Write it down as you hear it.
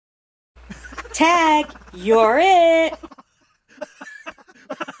Tag, you're it.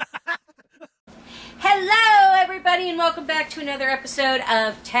 Hello, everybody, and welcome back to another episode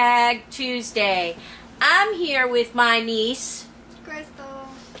of Tag Tuesday. I'm here with my niece, Crystal,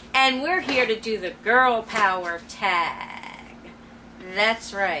 and we're here to do the girl power tag.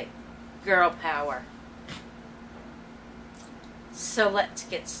 That's right, girl power. So let's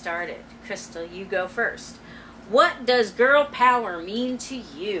get started. Crystal, you go first. What does girl power mean to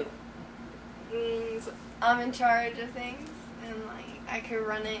you? means I'm in charge of things and like I can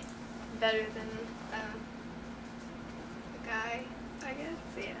run it better than a guy, I guess.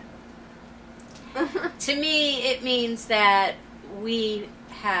 Yeah. To me, it means that we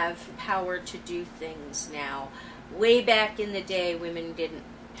have power to do things now. Way back in the day, women didn't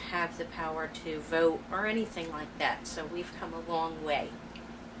have the power to vote or anything like that, so we've come a long way.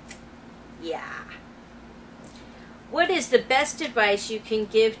 Yeah. What is the best advice you can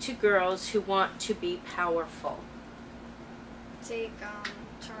give to girls who want to be powerful? Take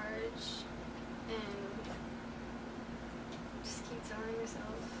charge and just keep telling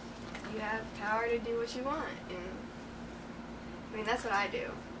yourself you have power to do what you want. And I mean, that's what I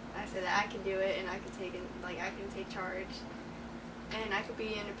do. I say that I can do it and I can take it, like I can take charge and I could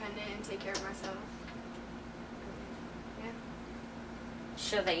be independent and take care of myself. Yeah.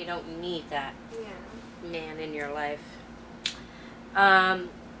 Show that you don't need that Yeah. man in your life. I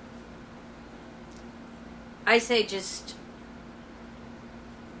say just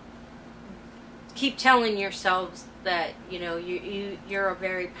keep telling yourselves that you're a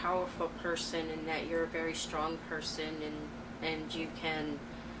very powerful person and that you're a very strong person and you can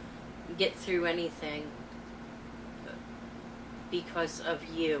get through anything because of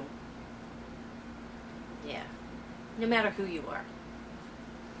you. Yeah. No matter who you are.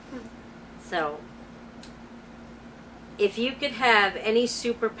 So, if you could have any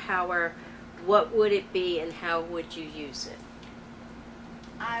superpower, what would it be and how would you use it?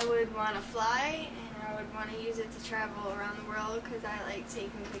 I would want to fly, and I would want to use it to travel around the world because I like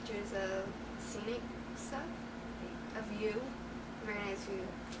taking pictures of scenic stuff, a view, very nice view.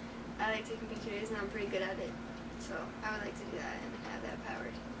 I like taking pictures, and I'm pretty good at it. So I would like to do that and have that power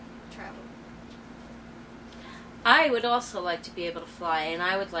to travel. I would also like to be able to fly, and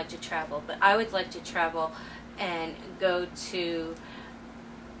I would like to travel, but I would like to travel and go to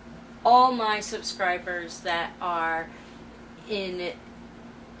all my subscribers that are in,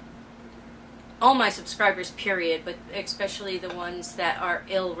 all my subscribers period, but especially the ones that are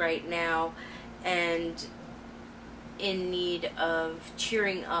ill right now and in need of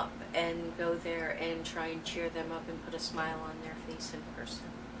cheering up, and go there and try and cheer them up and put a smile on their face in person.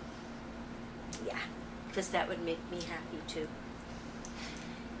 Yeah. Because that would make me happy too.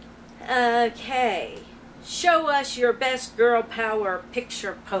 Okay. Show us your best girl power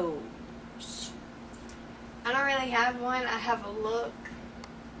picture pose. I don't really have one. I have a look,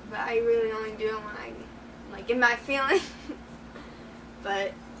 but I really only do it when I like in my feelings.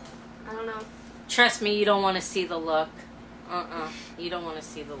 But I don't know. Trust me, you don't want to see the look. You don't want to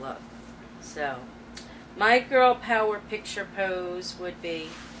see the look. So, my girl power picture pose would be...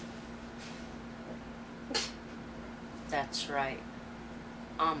 That's right.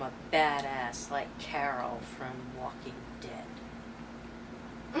 I'm a badass like Carol from Walking Dead.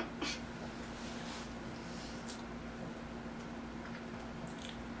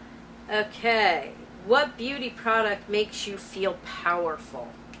 Okay. What beauty product makes you feel powerful?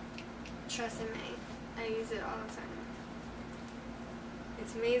 Trust in me. I use it all the time.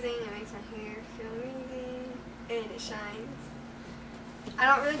 It's amazing. It makes my hair feel amazing. And it shines. I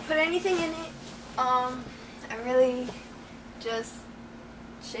don't really put anything in it. I really just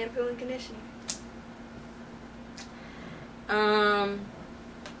shampoo and conditioner.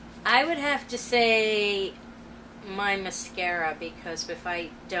 I would have to say my mascara, because if I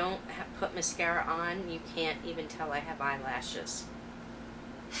don't put mascara on, you can't even tell I have eyelashes.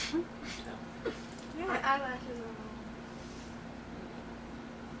 So, yeah. My eyelashes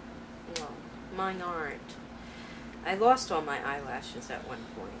are Well, mine aren't. I lost all my eyelashes at one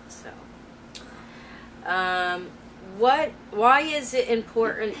point, so... why is it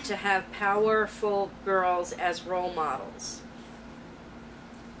important to have powerful girls as role models?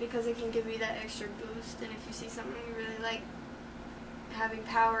 because it can give you that extra boost, and if you see someone you really like having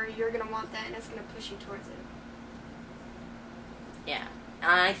power, you're going to want that, and it's going to push you towards it. Yeah.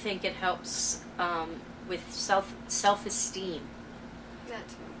 I think it helps with self-esteem. That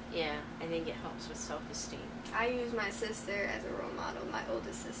too. Yeah, I think it helps with self-esteem. I use my sister as a role model, my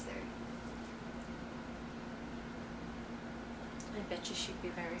oldest sister. I bet you she'd be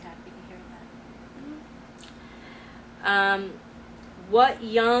very happy to hear that. Mm-hmm. What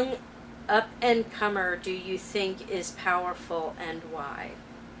young up-and-comer do you think is powerful and why?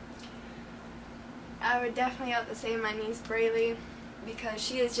 I would definitely have to say my niece Braylee, because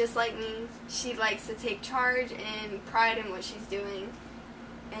she is just like me. She likes to take charge and pride in what she's doing,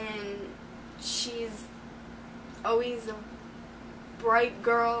 and she's always a bright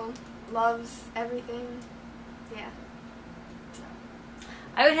girl, loves everything. Yeah.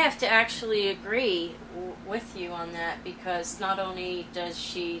 I would have to actually agree with you on that, because not only does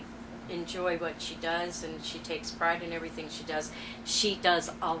she enjoy what she does and she takes pride in everything she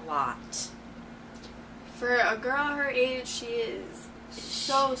does a lot. For a girl her age, she is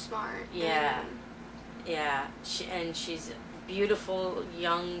so smart. Yeah. Yeah. She's a beautiful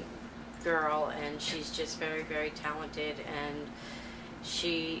young girl, and she's just very, very talented, and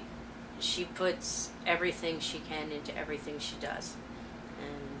she puts everything she can into everything she does.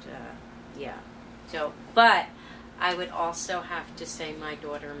 And yeah. So, but I would also have to say my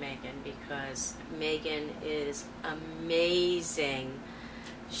daughter Megan, because Megan is amazing.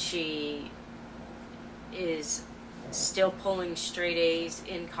 She is still pulling straight A's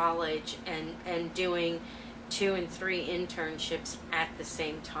in college and doing 2 and 3 internships at the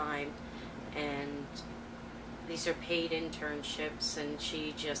same time. And these are paid internships, and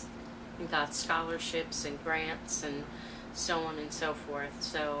she just got scholarships and grants and so on and so forth.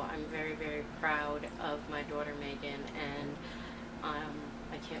 So I'm very, very proud of my daughter Megan, and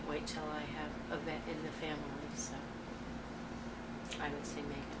I can't wait till I have a vet in the family. So I would say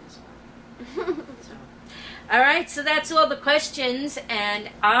Megan as well. So, all right, so that's all the questions, and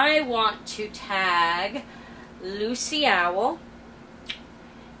I want to tag Lucy Owl,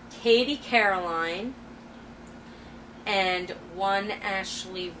 Katie Caroline, and one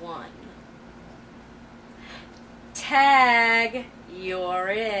Ashley 1. Tag, you're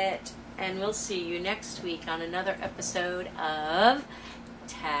it. And we'll see you next week on another episode of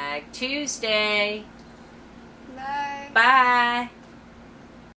Tag Tuesday. Bye. Bye.